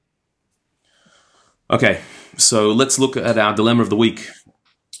Okay, so let's look at our dilemma of the week.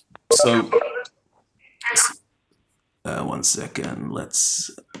 So, one second.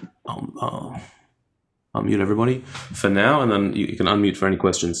 Let's unmute everybody for now, and then you can unmute for any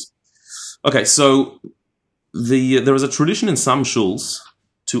questions. Okay, so there is a tradition in some shuls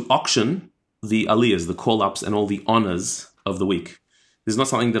to auction the aliyahs, the call-ups, and all the honors of the week. This is not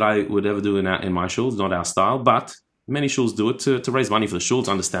something that I would ever do in my shul. It's not our style, but many shuls do it to raise money for the shul. It's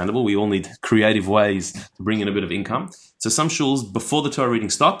understandable. We all need creative ways to bring in a bit of income. So some shuls, before the Torah reading,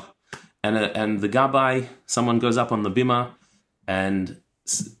 stop, and the gabbai, someone goes up on the bima and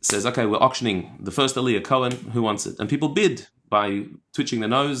says, okay, we're auctioning the first aliyah, Cohen, who wants it? And people bid by twitching their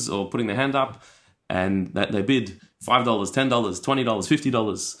nose or putting their hand up, and that they bid $5, $10, $20,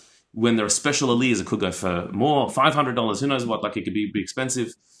 $50. When there are special aliyahs, it could go for more, $500, who knows what, like it could be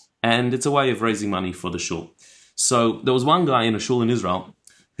expensive. And it's a way of raising money for the shul. So there was one guy in a shul in Israel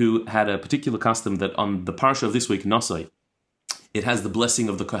who had a particular custom that on the parsha of this week, Nosai, it has the blessing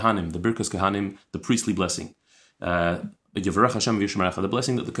of the Kohanim, the Birkas Kohanim, the priestly blessing. Yevarech Hashem v'yishmerecha, the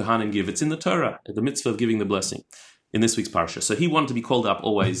blessing that the Kohanim give. It's in the Torah, the mitzvah of giving the blessing in this week's parsha. So he wanted to be called up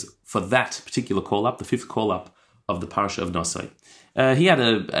always for that particular call-up, the fifth call-up of the parsha of Nosai. He had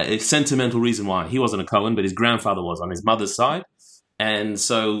a sentimental reason why. He wasn't a Cohen, but his grandfather was on his mother's side. And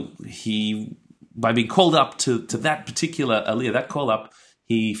so he, by being called up to that particular aliyah, that call-up,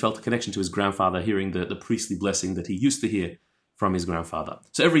 he felt a connection to his grandfather, hearing the priestly blessing that he used to hear from his grandfather.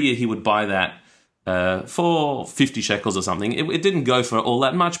 So every year he would buy that for 50 shekels or something. It didn't go for all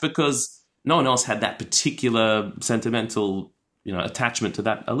that much because no one else had that particular sentimental attachment to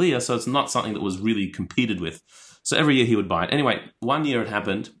that aliyah, so it's not something that was really competed with. So every year he would buy it. Anyway, one year it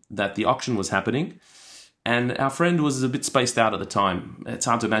happened that the auction was happening, and our friend was a bit spaced out at the time. It's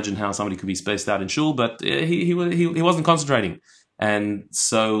hard to imagine how somebody could be spaced out in shul, but he wasn't concentrating. And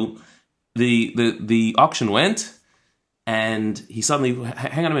so the auction went, and he suddenly,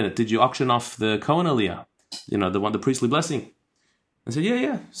 hang on a minute, did you auction off the Cohen aliyah? The priestly blessing? I said,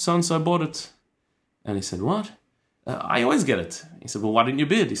 yeah, so-and-so bought it. And he said, what? I always get it. He said, well, why didn't you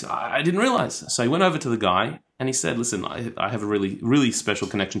bid? He said, I didn't realize. So he went over to the guy and he said, listen, I have a really, really special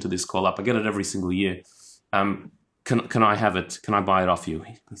connection to this call-up. I get it every single year. Can I have it? Can I buy it off you?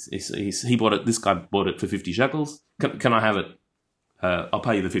 He bought it. This guy bought it for 50 shekels. Can I have it? I'll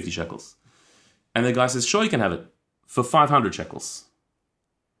pay you the 50 shekels. And the guy says, sure, you can have it for 500 shekels.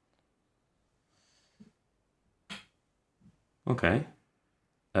 Okay.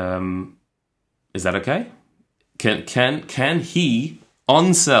 Is that okay? Can he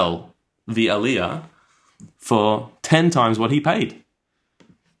on-sell the aliyah for 10 times what he paid?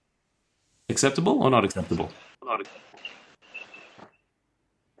 Acceptable or not acceptable?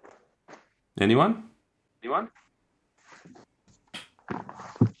 Anyone? Do it.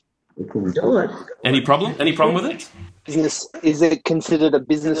 Any problem with it? Is it considered a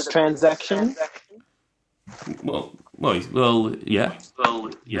business transaction? Well, yeah.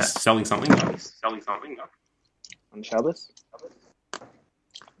 He's selling something. On Shabbos?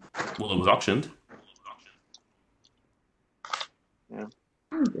 Well, it was auctioned. Yeah.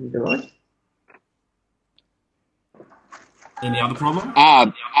 Do it. Any other problem?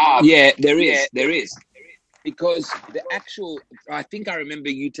 Yeah, there is. Because the actual, I think I remember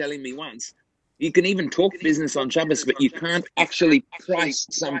you telling me once, you can even talk business on Shabbos, but you can't actually price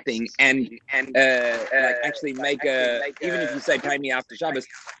something and actually make even if you say pay me after Shabbos,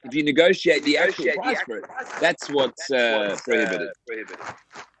 if you negotiate the actual price for it, that's what's prohibited.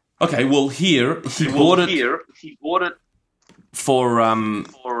 Okay, well here he bought it for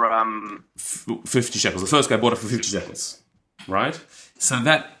 50 shekels. The first guy bought it for 50 shekels, right? So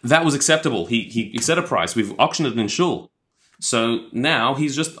that was acceptable. He set a price. We've auctioned it in shul. So now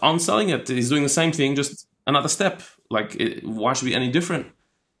he's just on selling it. He's doing the same thing, just another step. Why should it be any different?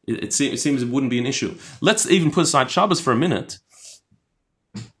 It seems it wouldn't be an issue. Let's even put aside Shabbos for a minute.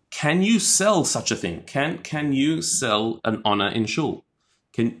 Can you sell such a thing? Can you sell an honor in shul?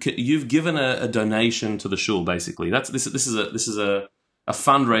 You've given a donation to the shul, basically. This is a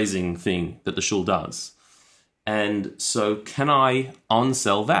fundraising thing that the shul does. And so can I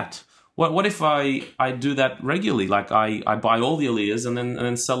on-sell that? What if I do that regularly? Like I buy all the aliyahs and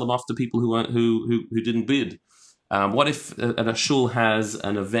then sell them off to people who didn't bid. What if a shul has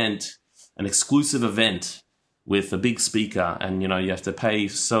an event, an exclusive event with a big speaker, and you have to pay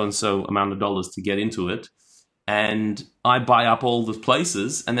so and so amount of dollars to get into it, and I buy up all the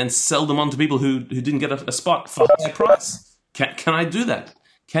places and then sell them on to people who didn't get a spot for a higher price? Can I do that?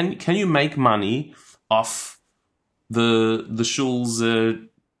 Can you make money off the shul's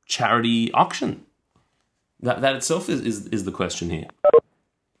charity auction? That itself is the question here.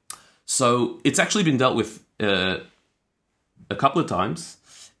 So it's actually been dealt with a couple of times,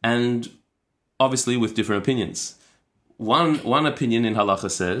 and obviously with different opinions. One opinion in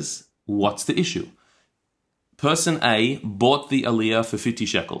halacha says, what's the issue? Person A bought the aliyah for 50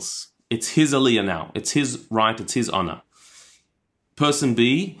 shekels. It's his aliyah now. It's his right. It's his honor. Person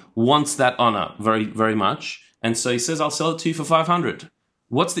B wants that honor very, very much, and so he says, I'll sell it to you for 500.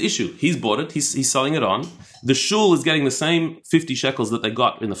 What's the issue? He's bought it. He's selling it on. The shul is getting the same 50 shekels that they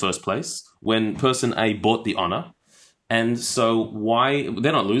got in the first place when person A bought the honor. And so why,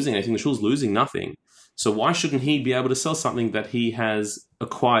 they're not losing anything. The shul's losing nothing. So why shouldn't he be able to sell something that he has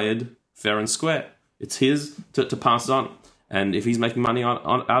acquired fair and square? It's his to pass on. And if he's making money out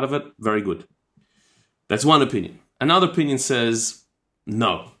of it, very good. That's one opinion. Another opinion says,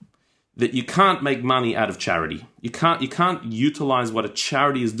 no, that you can't make money out of charity. You can't utilize what a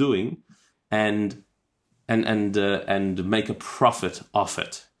charity is doing and make a profit off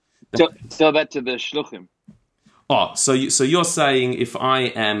it. Sell that to the shluchim. Oh, so you're saying if I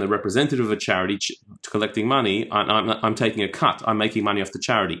am a representative of a charity collecting money, I'm taking a cut. I'm making money off the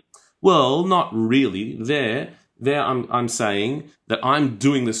charity. Well, not really. There I'm saying that I'm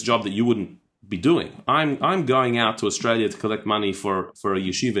doing this job that you wouldn't be doing. I'm going out to Australia to collect money for a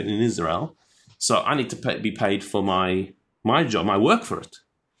yeshiva in Israel, so I need to be paid for my job, my work for it.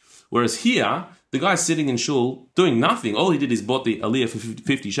 Whereas here, the guy's sitting in shul doing nothing. All he did is bought the aliyah for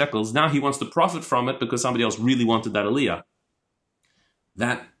 50 shekels. Now he wants to profit from it because somebody else really wanted that aliyah.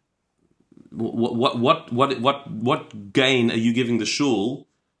 That what gain are you giving the shul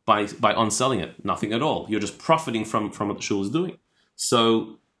by on-selling it? Nothing at all. You're just profiting from what the shul is doing.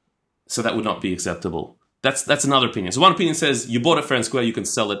 So that would not be acceptable. That's another opinion. So one opinion says you bought it fair and square, you can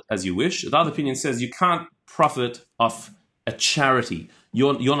sell it as you wish. The other opinion says you can't profit off a charity.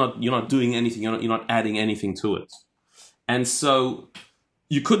 You're not doing anything. You're not adding anything to it. And so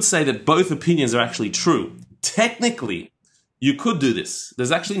you could say that both opinions are actually true. Technically, you could do this.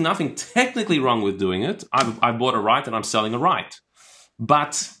 There's actually nothing technically wrong with doing it. I bought a right and I'm selling a right,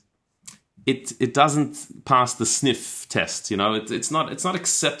 but it doesn't pass the sniff test. It's not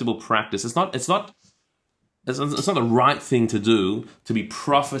acceptable practice. It's not the right thing to do to be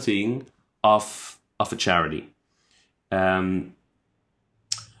profiting off a charity.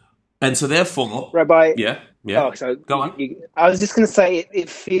 And so therefore, Rabbi, yeah. Oh, so go on. I was just going to say it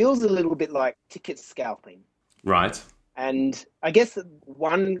feels a little bit like ticket scalping, Right. and I guess that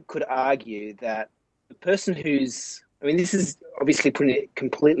one could argue that the person this is obviously putting it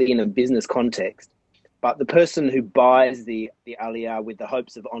completely in a business context, but the person who buys the aliyah with the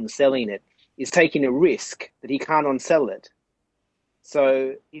hopes of on-selling it is taking a risk that he can't on-sell it.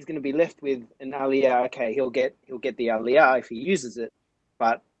 So he's going to be left with an aliyah. Okay, he'll get the aliyah if he uses it,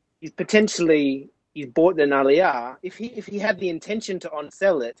 but he's bought an aliyah. If he had the intention to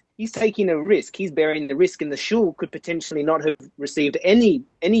on-sell it, he's taking a risk. He's bearing the risk, and the shul could potentially not have received any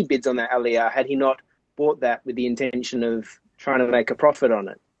bids on that aliyah had he not bought that with the intention of trying to make a profit on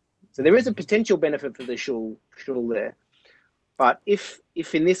it. So there is a potential benefit for the shul there. But if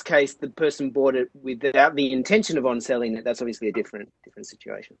in this case the person bought it without the intention of on-selling it, that's obviously a different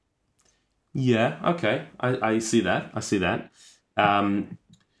situation. Yeah. Okay. I see that.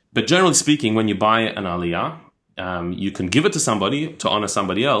 But generally speaking, when you buy an aliyah, you can give it to somebody to honor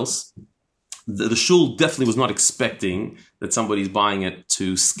somebody else. The shul definitely was not expecting that somebody's buying it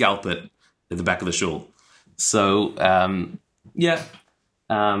to scalp it at the back of the shul. So I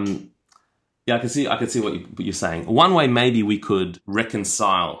can see what you're saying. One way maybe we could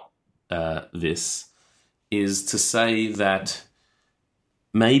reconcile this is to say that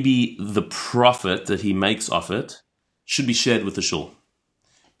maybe the profit that he makes off it should be shared with the shul.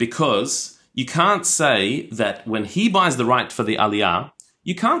 Because you can't say that when he buys the right for the aliyah,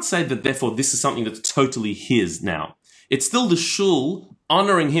 you can't say that therefore this is something that's totally his now. It's still the shul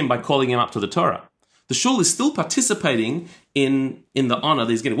honoring him by calling him up to the Torah. The shul is still participating in the honor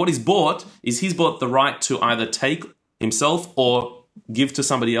that he's getting. What he's bought the right to either take himself or give to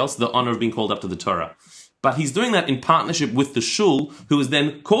somebody else the honor of being called up to the Torah. But he's doing that in partnership with the shul, who is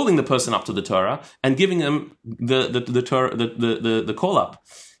then calling the person up to the Torah and giving them the call up.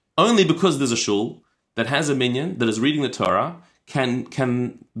 Only because there's a shul that has a minyan that is reading the Torah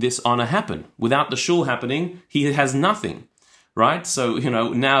can this honor happen. Without the shul happening, he has nothing. Right? So,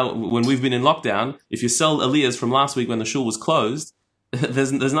 now when we've been in lockdown, if you sell aliyahs from last week when the shul was closed,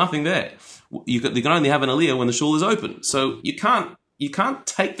 there's nothing there. You can only have an aliyah when the shul is open. So you can't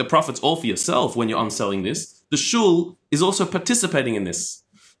take the profits all for yourself when you're on selling this. The shul is also participating in this,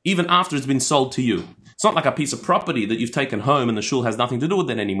 even after it's been sold to you. It's not like a piece of property that you've taken home and the shul has nothing to do with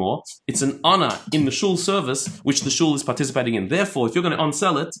it anymore. It's an honor in the shul service, which the shul is participating in. Therefore, if you're going to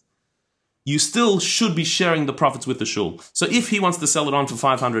on-sell it, you still should be sharing the profits with the shul. So if he wants to sell it on for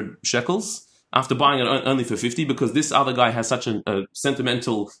 500 shekels, after buying it only for 50, because this other guy has such a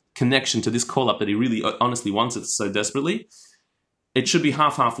sentimental connection to this call-up that he really honestly wants it so desperately, it should be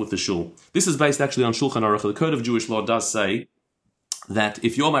half-half with the shul. This is based actually on Shulchan Aruch. The Code of Jewish Law does say that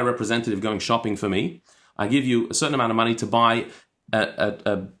if you're my representative going shopping for me, I give you a certain amount of money to buy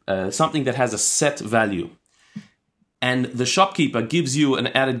something that has a set value. And the shopkeeper gives you an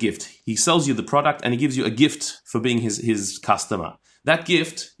added gift. He sells you the product and he gives you a gift for being his customer. That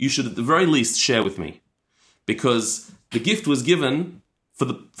gift, you should at the very least share with me, because the gift was given for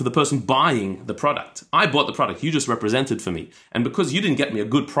the person buying the product. I bought the product, you just represented for me. And because you didn't get me a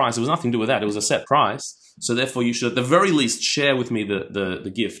good price, it was nothing to do with that, it was a set price. So therefore you should at the very least share with me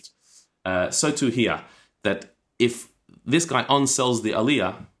the gift. So too here, that if this guy on-sells the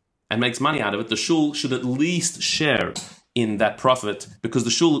aliyah and makes money out of it, the shul should at least share in that profit, because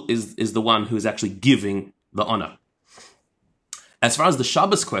the shul is the one who is actually giving the honor. As far as the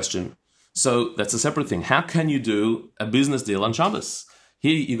Shabbos question, so that's a separate thing. How can you do a business deal on Shabbos?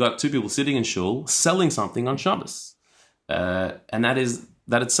 Here you got two people sitting in shul selling something on Shabbos, and that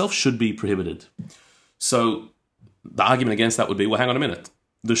itself should be prohibited. So the argument against that would be, well, hang on a minute.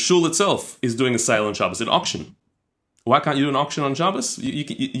 The shul itself is doing a sale on Shabbos, an auction. Why can't you do an auction on Shabbos?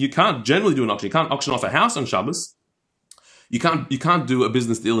 You can't generally do an auction. You can't auction off a house on Shabbos. You can't do a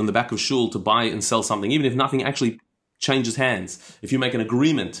business deal in the back of shul to buy and sell something, even if nothing actually changes hands. If you make an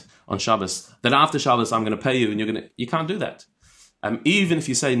agreement on Shabbos that after Shabbos I'm going to pay you, and you can't do that. Even if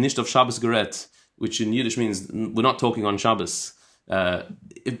you say Nicht of Shabbos Geret, which in Yiddish means we're not talking on Shabbos,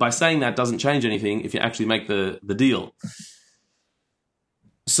 by saying that doesn't change anything if you actually make the deal.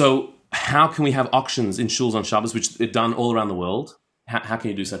 So how can we have auctions in shuls on Shabbos, which are done all around the world? How can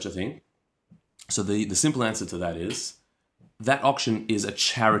you do such a thing? So the simple answer to that is, that auction is a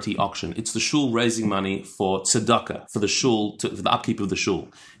charity auction. It's the shul raising money for tzedakah, for the shul, for the upkeep of the shul.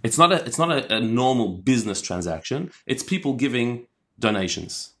 It's not a normal business transaction. It's people giving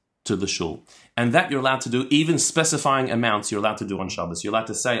donations to the shul. And that you're allowed to do, even specifying amounts you're allowed to do on Shabbos. You're allowed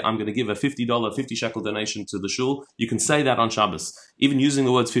to say, I'm going to give a $50, 50 shekel donation to the shul. You can say that on Shabbos. Even using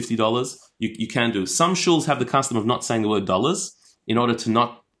the words $50, you can do. Some shuls have the custom of not saying the word dollars in order to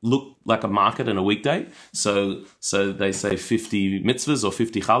not look like a market and a weekday. So they say 50 mitzvahs or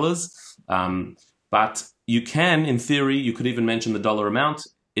 50 challahs. But you can, in theory, you could even mention the dollar amount.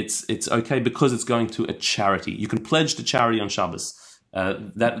 It's okay because it's going to a charity. You can pledge to charity on Shabbos.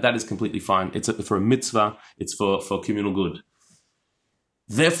 That is completely fine. It's for a mitzvah. It's for communal good.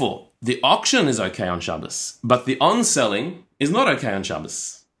 Therefore, the auction is okay on Shabbos, but the on-selling is not okay on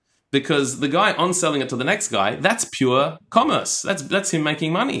Shabbos. Because the guy on-selling it to the next guy, that's pure commerce. That's him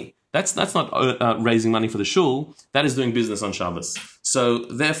making money. That's not raising money for the shul. That is doing business on Shabbos. So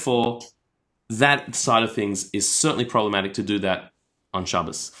therefore, that side of things is certainly problematic to do that on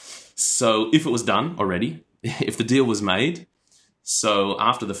Shabbos. So if it was done already, if the deal was made, so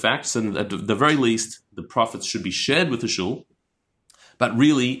after the fact, so at the very least, the profits should be shared with the shul. But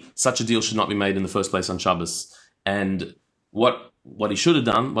really, such a deal should not be made in the first place on Shabbos. And what he should have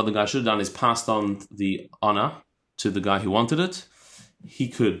done, what the guy should have done, is passed on the honor to the guy who wanted it. He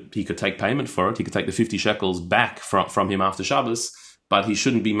could take payment for it. He could take the 50 shekels back from him after Shabbos, but he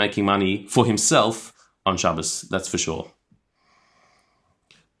shouldn't be making money for himself on Shabbos. That's for sure.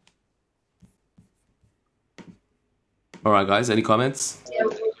 All right, guys, any comments?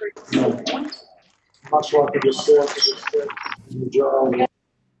 No. Much like I just said.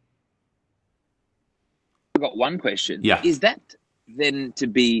 I've got one question. Yeah. Is that then to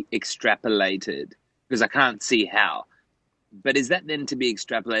be extrapolated? Because I can't see how. But is that then to be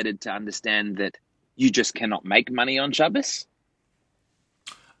extrapolated to understand that you just cannot make money on Shabbos?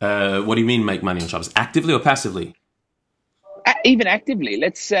 What do you mean make money on Shabbos? Actively or passively? Even actively.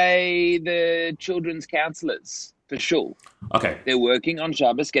 Let's say the children's counselors for shul. Okay. They're working on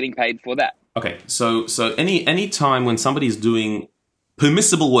Shabbos, getting paid for that. Okay. So any time when somebody's doing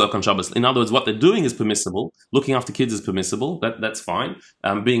permissible work on Shabbos, in other words, what they're doing is permissible. Looking after kids is permissible. That's fine.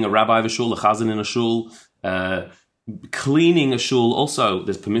 Being a rabbi of a shul, a chazan in a shul, cleaning a shul, also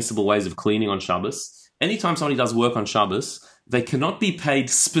there's permissible ways of cleaning on Shabbos. Anytime somebody does work on Shabbos, they cannot be paid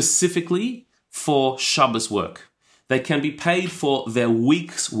specifically for Shabbos work. They can be paid for their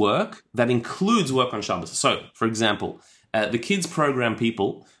week's work that includes work on Shabbos. So, for example, the kids program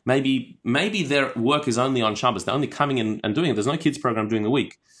people, maybe their work is only on Shabbos. They're only coming in and doing it. There's no kids program during the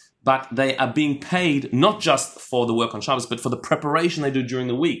week. But they are being paid not just for the work on Shabbos, but for the preparation they do during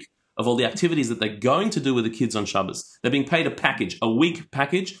the week of all the activities that they're going to do with the kids on Shabbos. They're being paid a week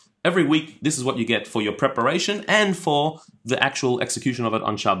package. Every week, this is what you get for your preparation and for the actual execution of it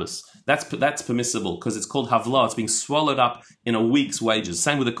on Shabbos. That's permissible because it's called havla. It's being swallowed up in a week's wages.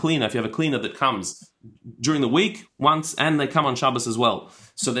 Same with a cleaner. If you have a cleaner that comes during the week once and they come on Shabbos as well.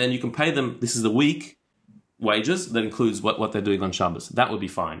 So then you can pay them, this is the week wages, that includes what they're doing on Shabbos. That would be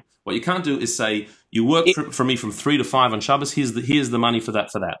fine. What you can't do is say, you work for me from 3 to 5 on Shabbos, here's the money for that.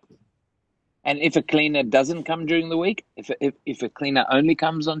 And if a cleaner doesn't come during the week, if a cleaner only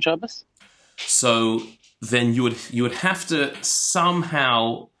comes on Shabbos? So then you would have to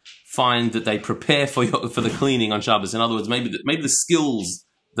somehow find that they prepare for the cleaning on Shabbos. In other words, maybe the skills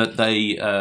that they